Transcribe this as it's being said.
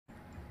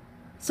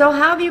So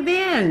how have you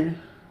been?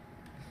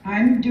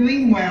 I'm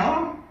doing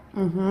well.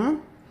 Mm-hmm.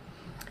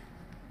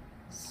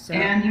 So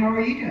And how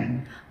are you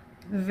doing?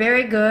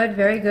 very good,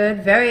 very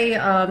good. Very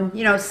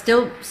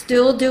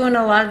still doing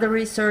a lot of the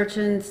research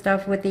and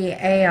stuff with the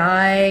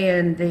AI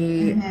and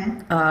the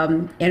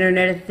Mm-hmm.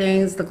 Internet of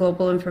Things, the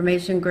global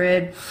information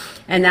grid,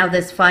 and now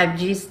this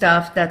 5G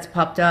stuff that's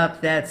popped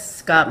up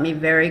that's got me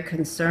very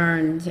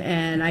concerned.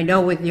 And I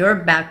know with your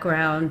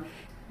background,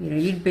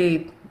 you'd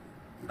be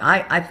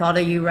I thought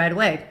of you right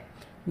away.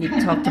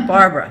 You talk to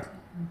Barbara.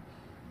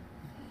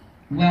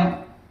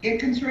 Well, it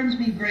concerns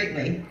me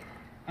greatly.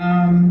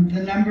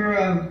 The number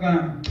of,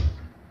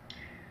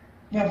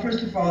 well,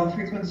 first of all, the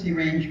frequency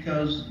range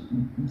goes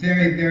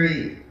very,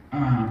 very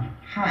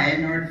high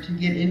in order to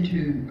get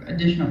into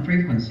additional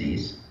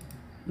frequencies.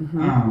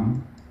 Mm-hmm.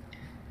 Um,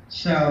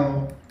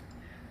 so,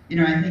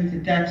 I think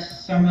that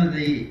that's some of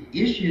the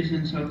issues,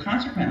 and so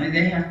consequently,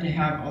 they have to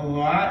have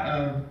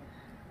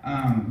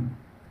um,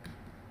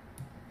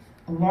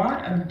 a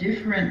lot of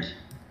different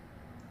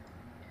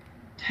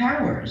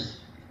towers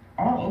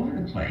all over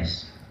the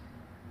place.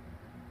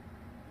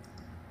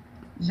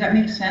 Does that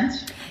make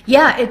sense?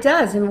 Yeah, it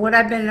does. And what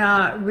I've been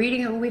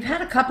reading, we've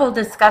had a couple of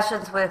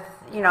discussions with,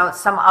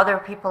 some other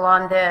people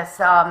on this.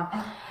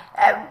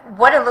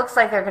 What it looks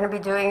like they're going to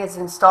be doing is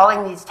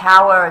installing these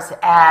towers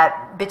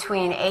at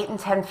between 8 and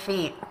 10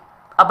 feet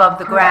above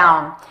the Correct.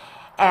 ground.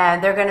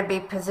 And they're going to be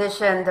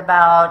positioned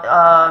about,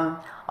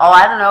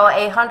 I don't know,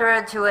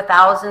 800 to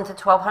 1,000 to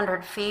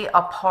 1,200 feet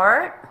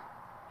apart.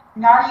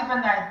 Not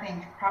even, I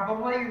think.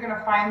 Probably you're going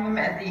to find them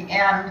at the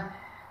end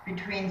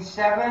between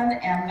 7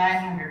 and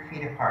 900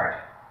 feet apart.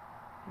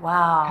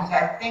 Wow.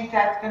 Because I think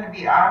that's going to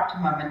be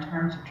optimum in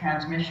terms of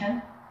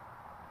transmission.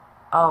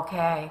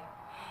 Okay.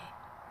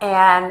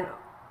 And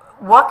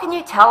what can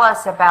you tell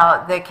us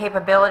about the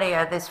capability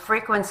of this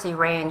frequency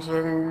range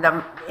in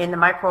the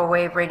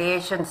microwave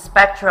radiation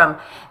spectrum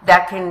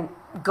that can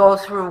go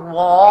through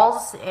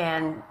walls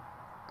and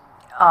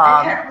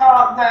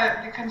Well,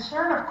 the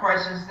concern, of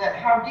course, is that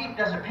how deep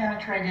does it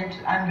penetrate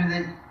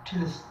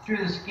through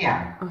the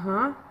skin?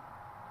 mm-hmm.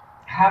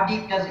 How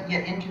deep does it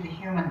get into the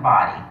human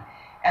body?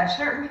 At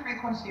certain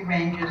frequency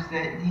ranges,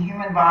 the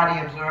human body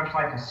absorbs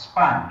like a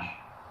sponge.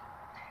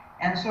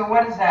 And so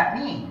what does that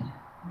mean?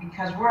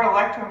 Because we're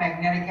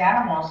electromagnetic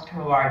animals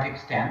to a large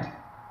extent,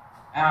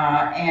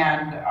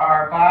 and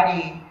our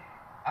body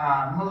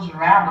moves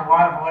around a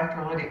lot of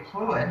electrolytic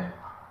fluid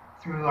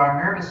through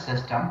our nervous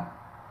system.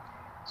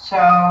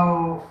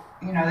 So,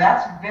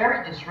 that's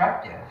very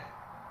disruptive.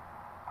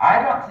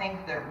 I don't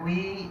think that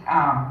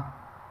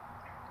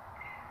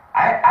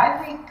I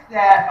think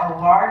that a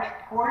large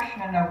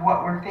portion of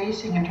what we're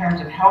facing in terms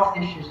of health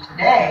issues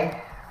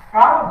today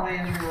probably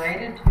is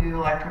related to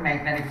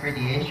electromagnetic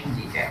radiation,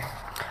 DJ.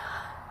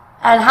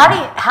 And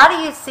how do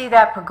you see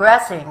that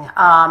progressing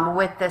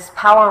with this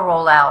power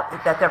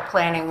rollout that they're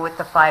planning with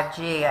the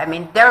 5G? I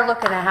mean, they're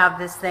looking to have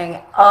this thing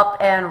up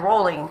and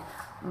rolling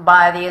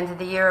by the end of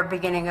the year,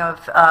 beginning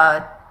of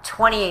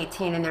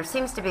 2018, and there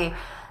seems to be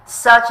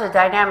such a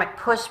dynamic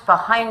push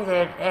behind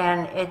it,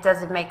 and it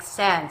doesn't make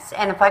sense.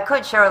 And if I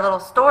could share a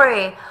little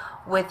story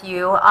with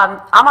you,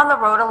 I'm on the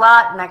road a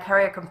lot, and I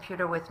carry a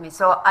computer with me.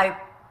 So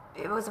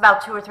it was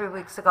about 2 or 3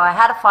 weeks ago, I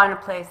had to find a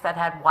place that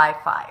had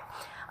Wi-Fi.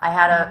 I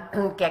had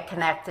to get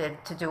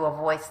connected to do a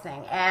voice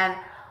thing, and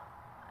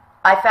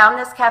I found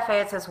this cafe.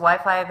 It says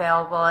Wi-Fi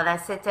available, and I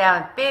sit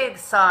down, big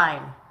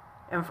sign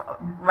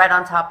right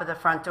on top of the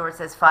front door. It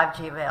says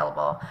 5G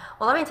available.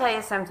 Well, let me tell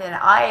you something.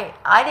 I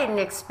didn't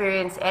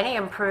experience any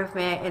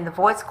improvement in the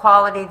voice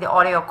quality, the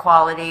audio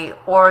quality,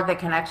 or the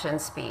connection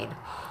speed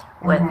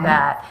with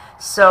that.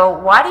 So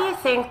why do you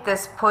think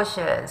this push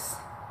is?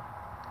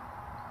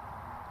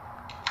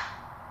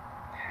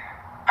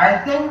 I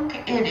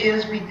think it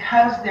is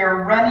because they're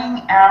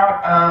running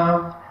out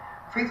of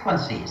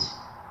frequencies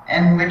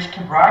in which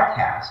to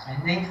broadcast. I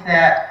think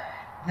that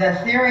the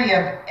theory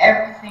of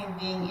everything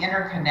being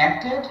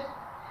interconnected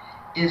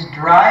is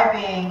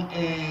driving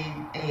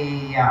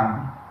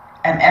an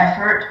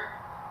effort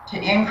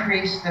to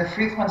increase the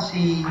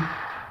frequency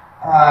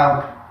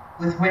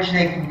with which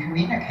they can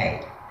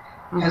communicate.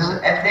 Because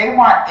if they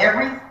want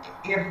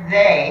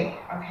okay,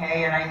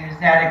 and I use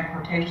that in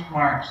quotation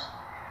marks,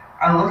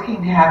 are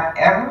looking to have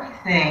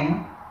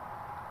everything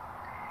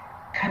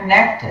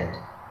connected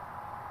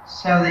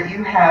so that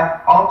you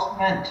have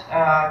ultimate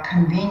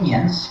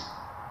convenience,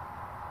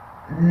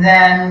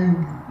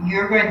 then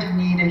you're going to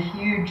need a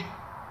huge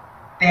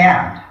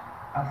band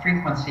of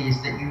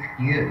frequencies that you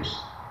can use.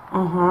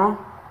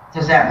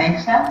 Does that make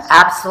sense?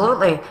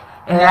 Absolutely.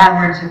 In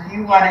other words, if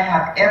you want to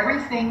have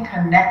everything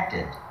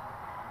connected,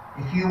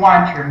 if you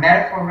want your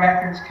medical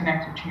records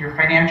connected to your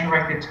financial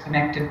records,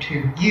 connected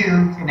to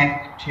you,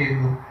 connected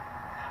to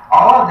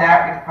all of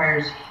that,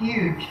 requires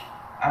huge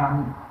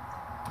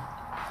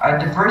a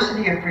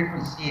diversity of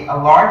frequency, a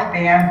large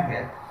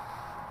bandwidth,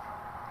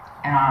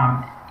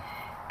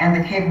 and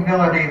the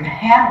capability of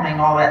handling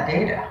all that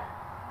data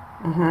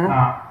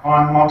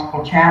on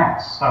multiple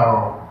channels.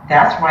 So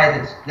that's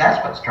why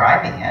that's what's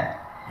driving it.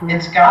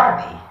 It's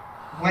got to be.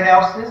 What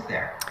else is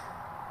there?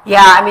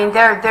 Yeah, I mean,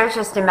 they're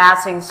just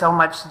amassing so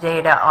much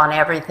data on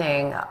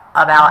everything,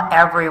 about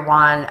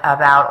everyone,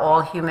 about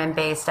all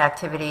human-based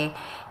activity,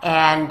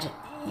 and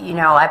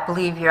I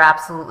believe you're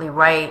absolutely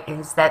right,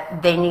 is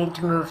that they need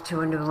to move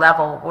to a new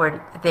level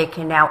where they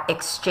can now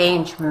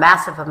exchange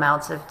massive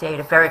amounts of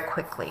data very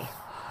quickly.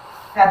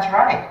 That's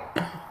right,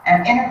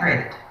 and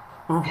integrate it.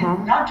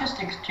 And not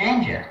just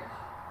exchange it,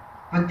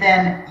 but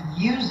then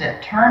use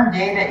it, turn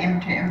data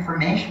into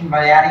information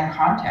by adding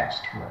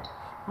context to it.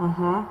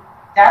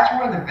 That's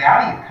where the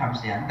value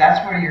comes in.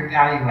 That's where your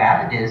value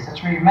added is.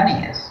 That's where your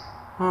money is.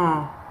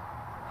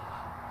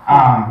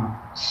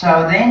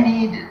 So they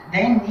need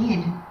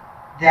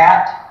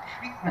that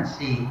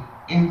frequency,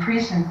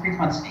 increase in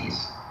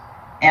frequencies,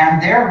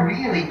 and they're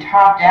really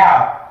topped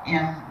out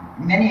in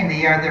many of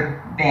the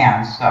other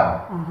bands.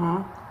 So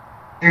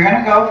they're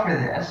going to go for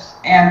this,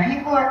 and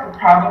people are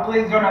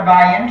probably going to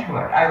buy into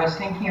it. I was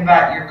thinking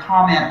about your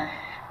comment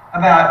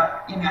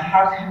about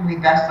how can we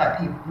best let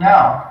people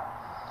know.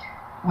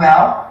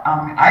 Well,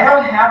 I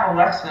don't have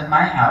Alexa in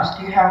my house.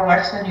 Do you have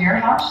Alexa in your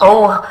house?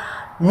 Oh,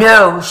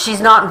 no, she's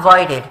not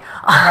invited.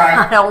 Right.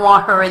 I don't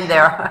want her in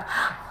there.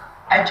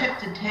 I took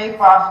the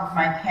tape off of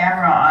my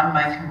camera on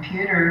my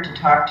computer to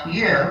talk to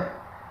you.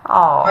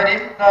 Oh. But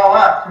it'll go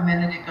up the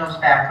minute it goes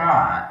back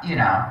on,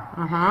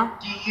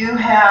 Do you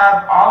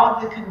have all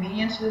of the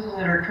conveniences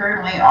that are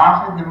currently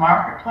offered in the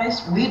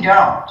marketplace? We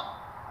don't.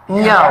 No.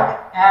 I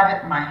don't have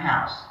it in my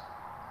house.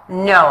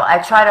 No, I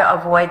try to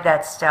avoid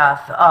that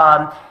stuff.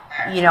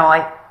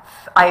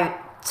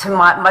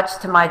 Much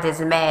to my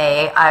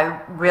dismay, I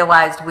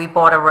realized we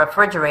bought a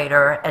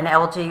refrigerator, an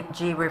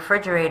LG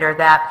refrigerator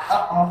that,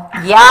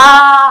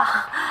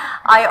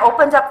 I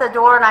opened up the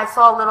door and I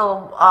saw a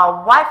little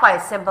Wi-Fi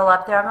symbol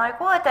up there. I'm like,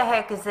 what the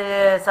heck is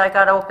this? I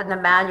got to open the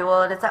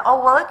manual, and it's like,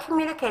 oh, well, it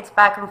communicates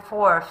back and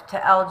forth to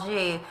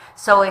LG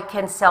so it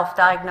can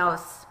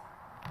self-diagnose.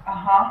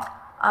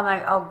 I'm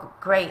like, oh,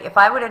 great. If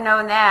I would have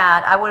known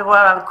that, I would have went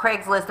on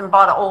Craigslist and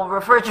bought an old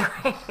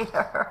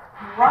refrigerator.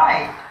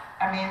 Right.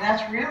 I mean,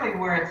 that's really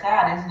where it's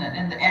at, isn't it?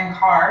 And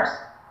cars.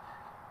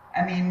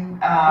 I mean,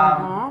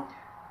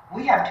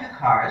 we have 2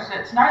 cars.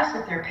 It's nice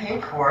that they're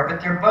paid for, but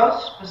they're both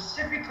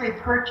specifically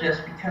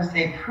purchased because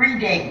they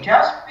predate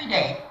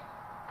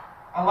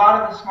a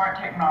lot of the smart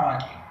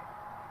technology.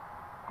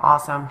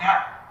 Awesome.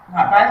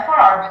 Not by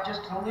far, but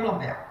just a little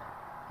bit.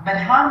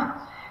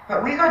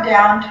 But we go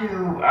down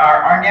to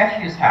our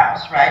nephew's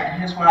house, right,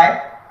 and his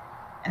wife,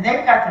 and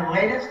they've got the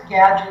latest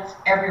gadgets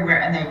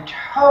everywhere, and they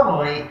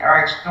totally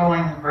are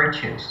extolling the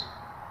virtues.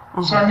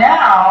 So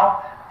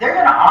now they're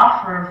going to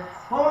offer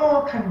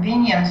full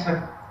convenience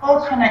of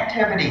full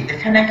connectivity, the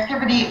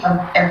connectivity of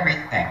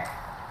everything.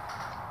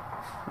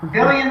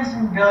 Billions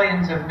and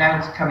billions of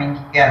nodes coming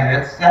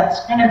together. That's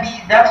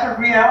a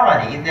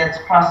reality that's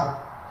possible.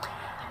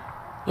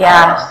 Yeah.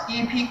 I don't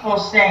see people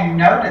saying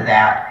no to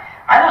that.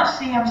 I don't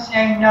see them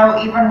saying no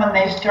even when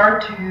they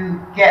start to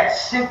get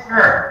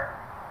sicker.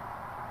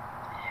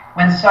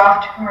 When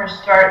soft tumors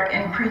start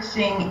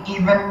increasing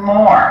even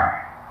more.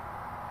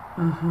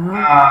 And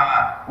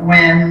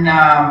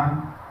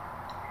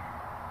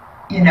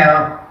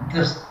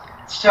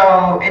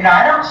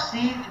I don't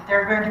see that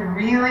they're going to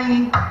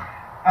really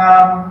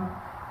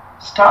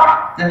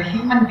stop. The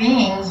human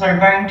beings are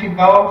going to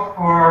go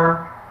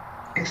for,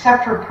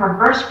 except for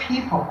perverse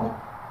people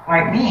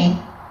like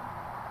me,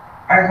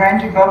 are going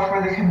to go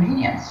for the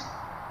convenience.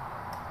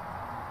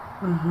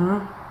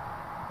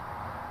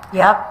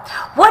 Yep.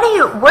 What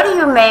do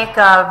you make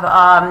of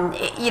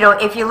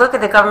if you look at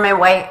the government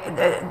I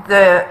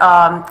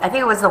think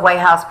it was the White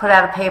House put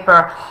out a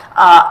paper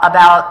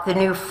about the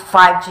new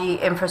 5G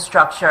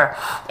infrastructure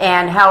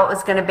and how it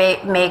was going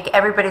to make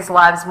everybody's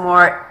lives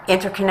more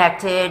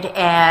interconnected,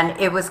 and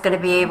it was going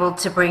to be able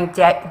to bring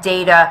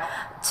data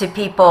to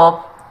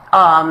people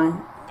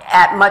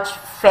at much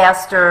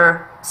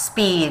faster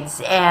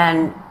speeds,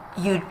 and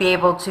you'd be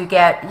able to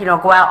get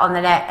go out on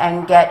the net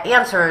and get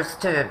answers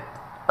to,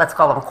 let's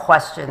call them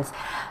questions,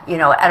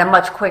 at a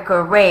much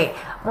quicker rate.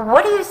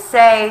 What do you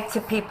say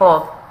to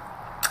people?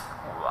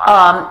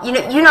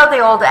 The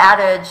old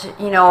adage,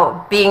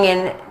 being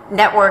in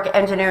network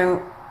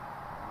engineering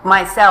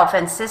myself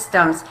and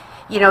systems,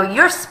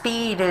 your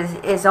speed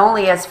is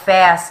only as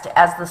fast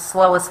as the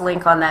slowest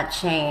link on that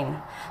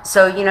chain.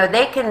 So,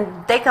 they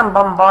can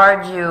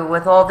bombard you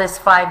with all this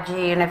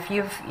 5G, and if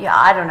you've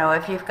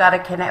got to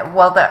connect,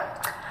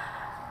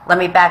 let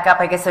me back up.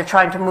 I guess they're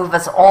trying to move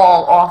us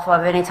all off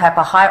of any type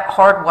of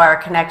hardwire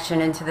connection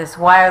into this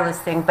wireless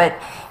thing. But,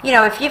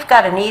 if you've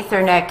got an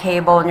Ethernet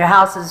cable and your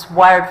house is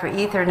wired for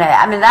Ethernet,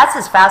 I mean, that's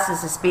as fast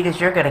as the speed as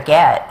you're going to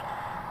get.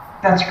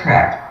 That's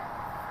correct.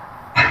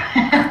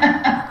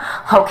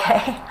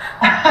 Okay.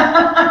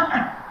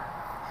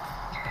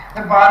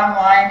 The bottom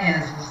line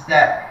is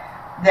that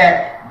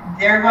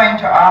they're going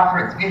to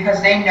offer,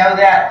 because they know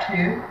that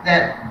too,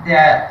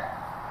 that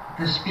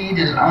the speed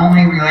is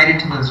only related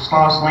to the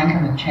slowest link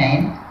in the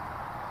chain.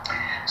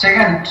 So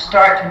you're going to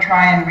start to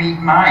try and read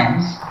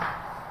minds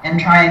and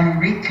try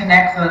and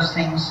reconnect those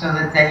things so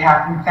that they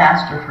happen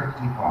faster for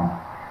people.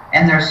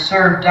 and they're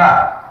served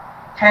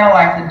up, kind of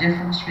like the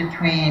difference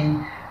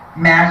between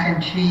mac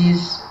and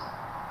cheese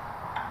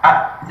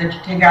that you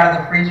take out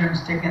of the freezer and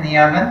stick in the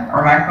oven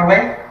or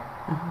microwave,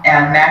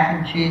 and mac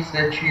and cheese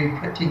that you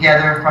put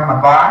together from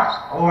a box,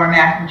 or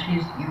mac and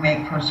cheese that you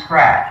make from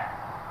scratch.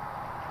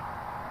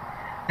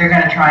 They're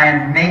going to try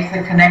and make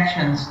the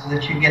connections so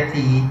that you get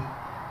the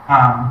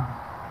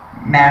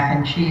mac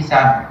and cheese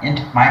out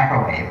into the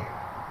microwave,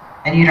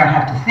 and you don't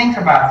have to think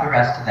about the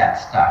rest of that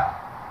stuff.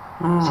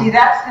 See,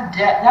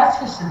 that's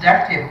the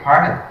seductive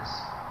part of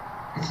this.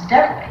 It's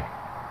deadly.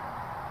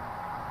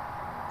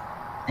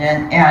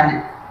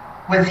 And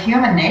with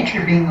human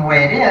nature being the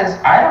way it is,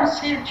 I don't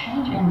see it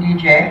changing,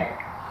 DJ.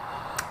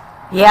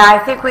 Yeah, I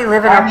think we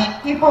live in I mean,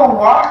 people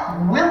walk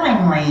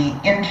willingly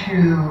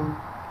into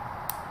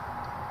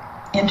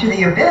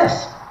the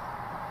abyss.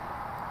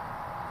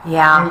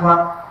 Yeah. They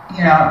walk,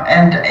 you know,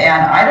 and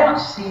I don't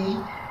see,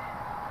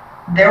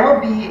 there will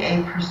be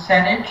a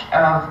percentage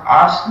of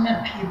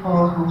obstinate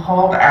people who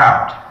hold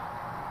out.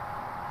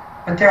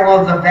 But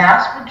the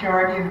vast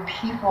majority of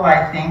people,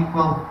 I think,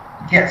 will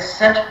get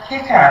such a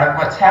kick out of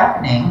what's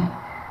happening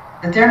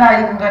that they're not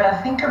even going to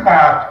think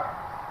about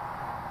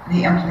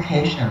the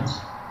implications.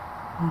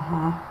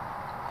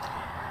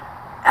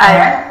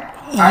 I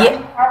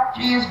think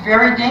 5G is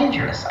very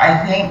dangerous.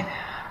 I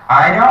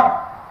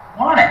don't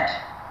want it.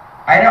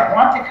 I don't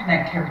want the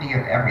connectivity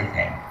of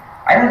everything.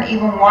 I don't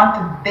even want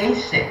the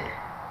basic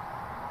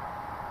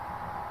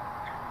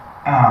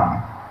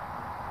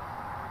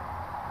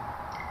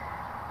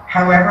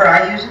however,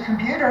 I use a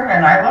computer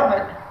and I love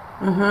it.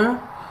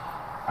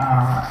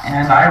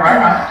 And I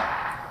write on it.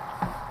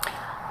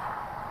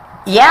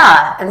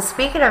 Yeah, and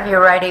speaking of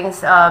your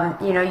writings,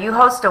 you know, you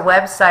host a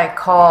website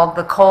called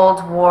The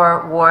Cold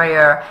War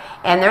Warrior,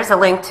 and there's a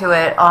link to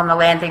it on the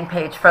landing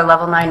page for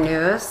Level 9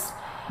 News.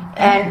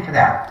 Thank you for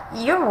that.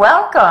 You're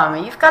welcome.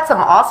 You've got some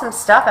awesome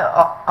stuff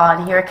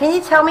on here. Can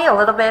you tell me a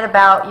little bit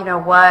about, you know,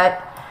 what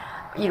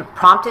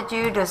prompted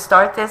you to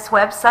start this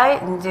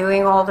website and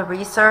doing all the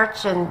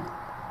research and,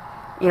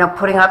 you know,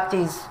 putting up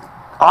these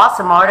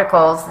awesome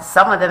articles,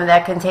 some of them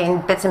that contain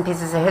bits and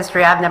pieces of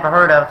history I've never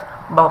heard of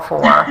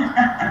before?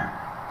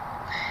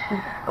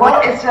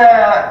 Well, it's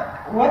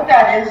what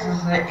that is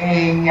a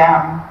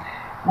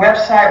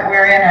website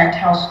wherein I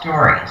tell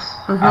stories.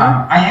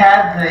 I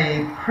had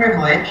the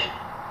privilege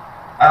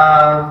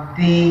of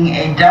being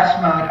a dust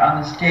mote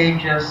on the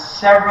stage of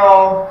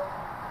several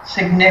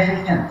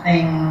significant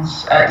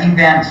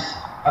events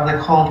of the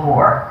Cold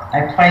War.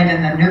 I played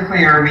in the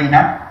nuclear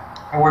arena.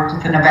 I worked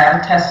at the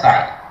Nevada test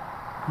site.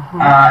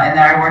 And then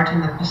I worked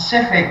in the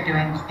Pacific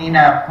doing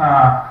cleanup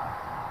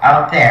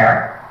out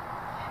there.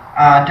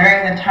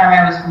 During the time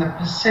I was in the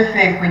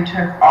Pacific, we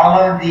took all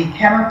of the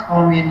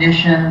chemical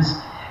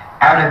munitions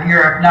out of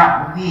Europe,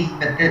 not we,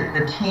 but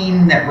the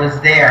team that was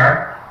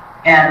there,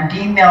 and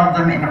demilled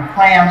them in a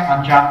plant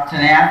on Johnston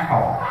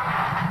Atoll.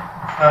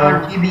 So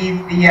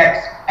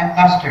TBVX and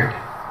mustard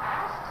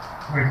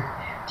were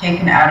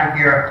taken out of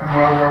Europe from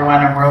World War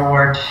I and World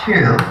War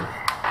II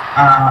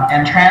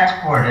and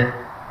transported,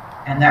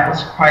 and that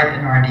was quite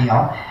an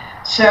ordeal.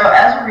 So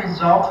as a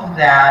result of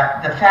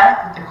that, the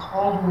fact that the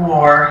Cold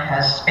War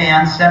has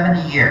spanned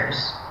 70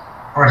 years,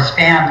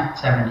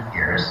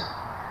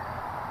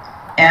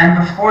 and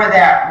before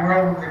that,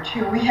 World War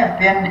II, we have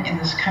been in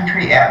this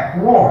country at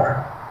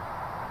war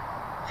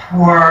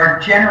for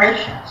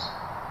generations.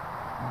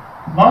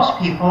 Most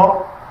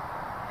people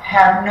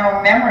have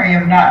no memory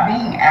of not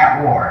being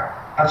at war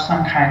of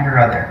some kind or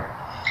other.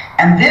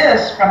 And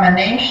this from a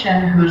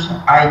nation whose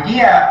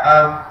idea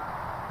of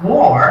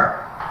war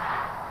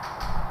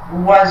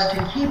was to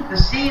keep the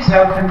seas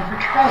open for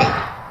trade.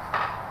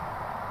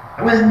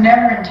 It was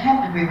never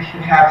intended we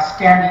should have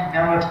standing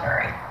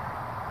military,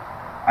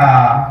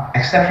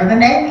 except for the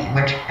Navy,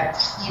 which kept the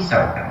seas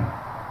open.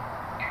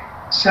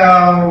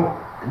 So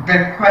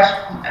the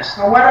question,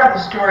 so what are the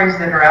stories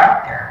that are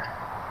out there?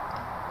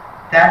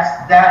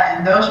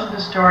 And those are the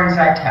stories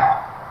I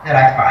tell, that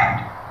I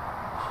find.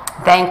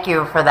 Thank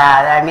you for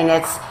that. I mean,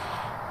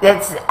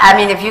 I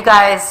mean, if you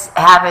guys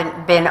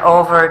haven't been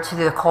over to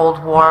the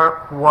Cold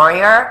War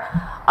Warrior,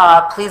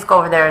 please go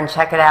over there and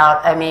check it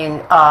out. I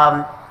mean,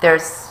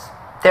 there's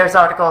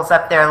articles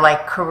up there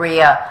like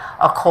Korea,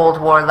 a Cold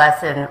War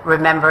lesson,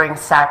 remembering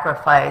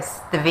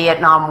sacrifice, the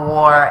Vietnam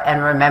War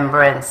and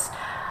remembrance,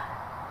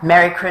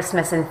 Merry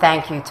Christmas and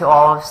thank you to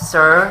all who've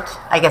served.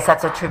 I guess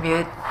that's a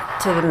tribute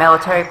to the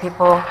military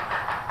people.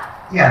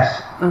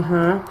 Yes.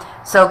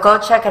 So go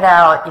check it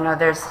out. You know,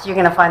 you're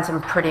going to find some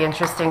pretty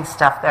interesting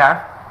stuff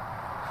there.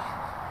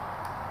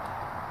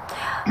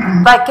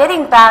 But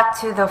getting back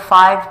to the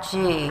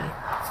 5G,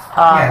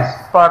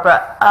 yes.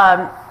 Barbara,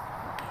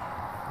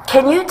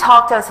 can you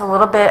talk to us a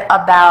little bit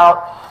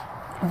about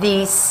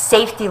the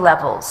safety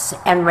levels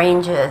and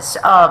ranges?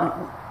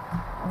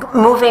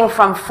 Moving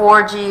from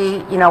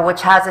 4G, you know,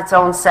 which has its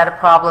own set of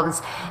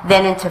problems,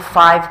 then into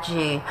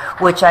 5G,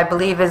 which I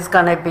believe is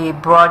going to be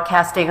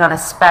broadcasting on a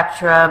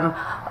spectrum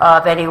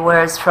of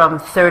anywhere from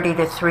 30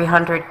 to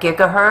 300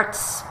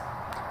 gigahertz.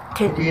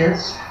 It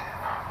is.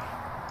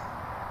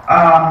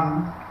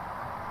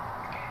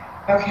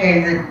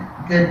 Okay,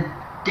 the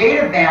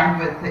data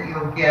bandwidth that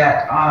you'll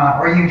get,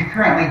 or you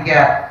currently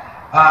get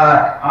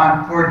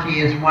on 4G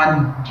is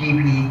 1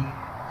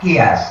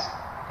 Gbps,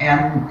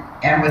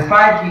 and with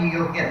 5G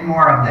you'll get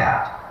more of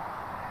that.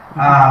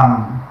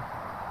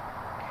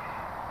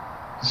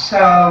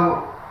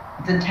 So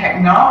the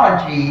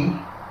technology,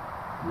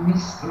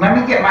 let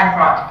me get my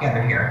thought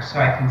together here so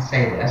I can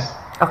say this.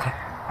 Okay.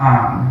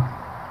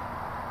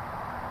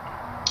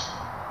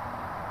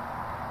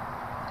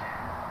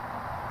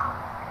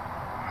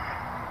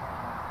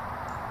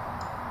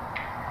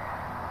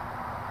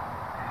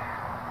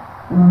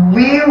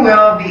 We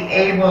will be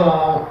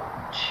able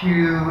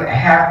to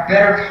have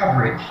better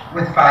coverage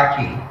with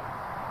 5G.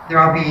 There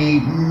will be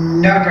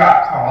no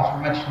drop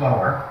calls, much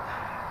lower,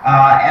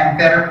 and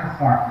better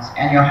performance.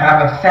 And you'll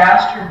have a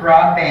faster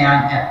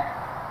broadband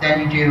than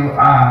you do,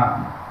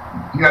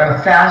 you have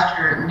a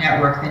faster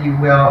network than you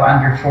will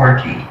under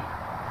 4G.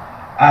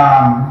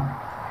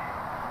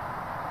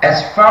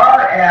 As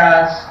far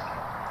as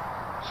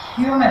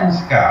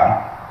humans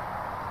go,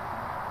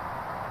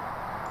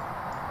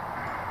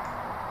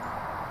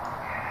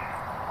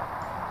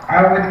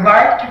 I would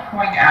like to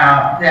point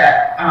out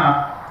that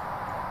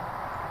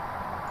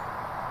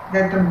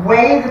that the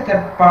way that the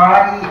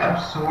body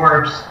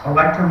absorbs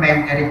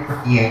electromagnetic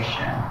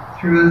radiation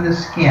through the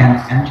skin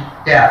and to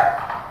depth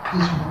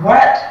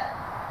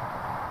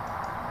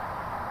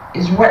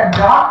is what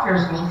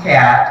doctors look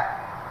at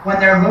when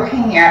they're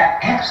looking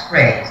at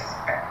X-rays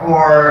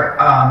or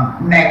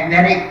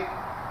magnetic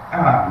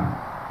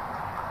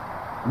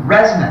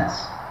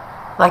resonance.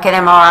 Like an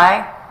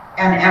MRI?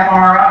 An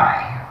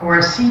MRI or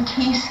a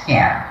CT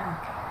scan.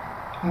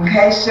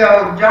 Okay,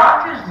 so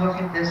doctors look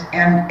at this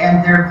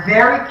and they're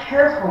very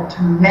careful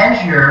to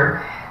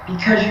measure,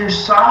 because your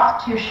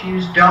soft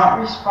tissues don't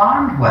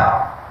respond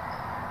well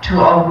to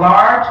a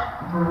large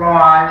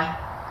barrage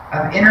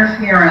of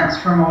interference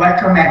from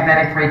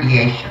electromagnetic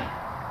radiation.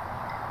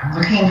 I'm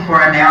looking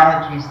for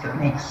analogies that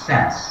make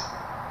sense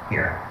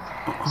here.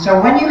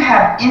 So when you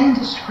have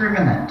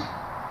indiscriminate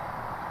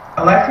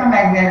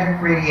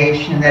electromagnetic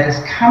radiation that is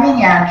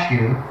coming at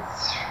you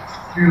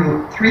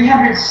through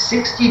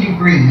 360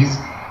 degrees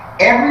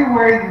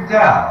everywhere you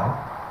go,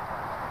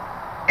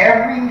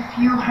 every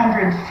few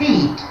hundred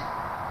feet,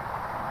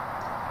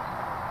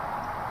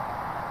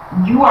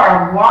 you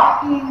are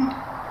walking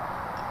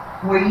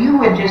where you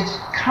would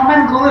just come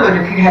unglued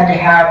if you had to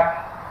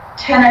have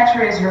 10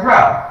 X-rays in a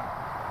row.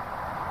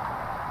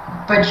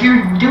 But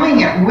you're doing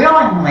it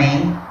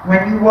willingly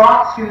when you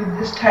walk through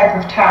this type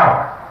of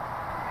tower,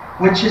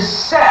 which is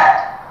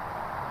set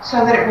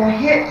so that it will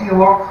hit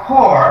your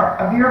core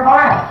of your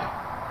body.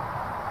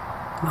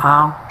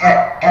 Wow.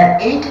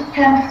 At 8 to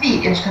 10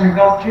 feet, it's going to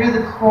go through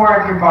the core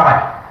of your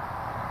body.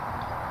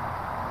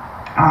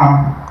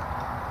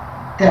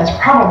 That's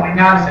probably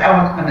not as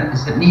eloquent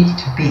as it needs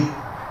to be.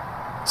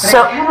 But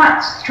So, I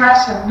cannot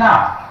stress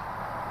enough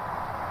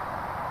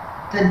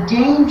the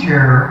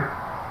danger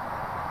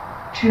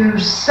to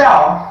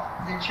self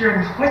that you're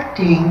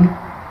inflicting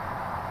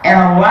and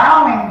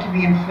allowing to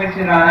be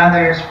inflicted on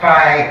others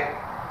by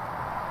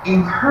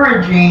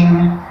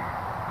encouraging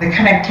the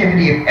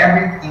connectivity of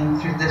everything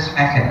through this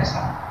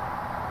mechanism.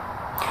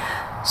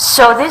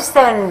 so this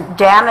then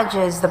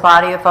damages the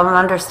body, if I'm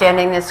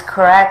understanding this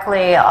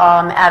correctly,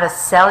 at a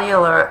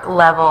cellular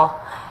level,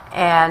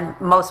 and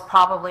most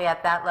probably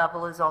at that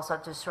level is also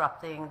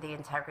disrupting the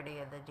integrity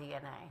of the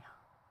DNA.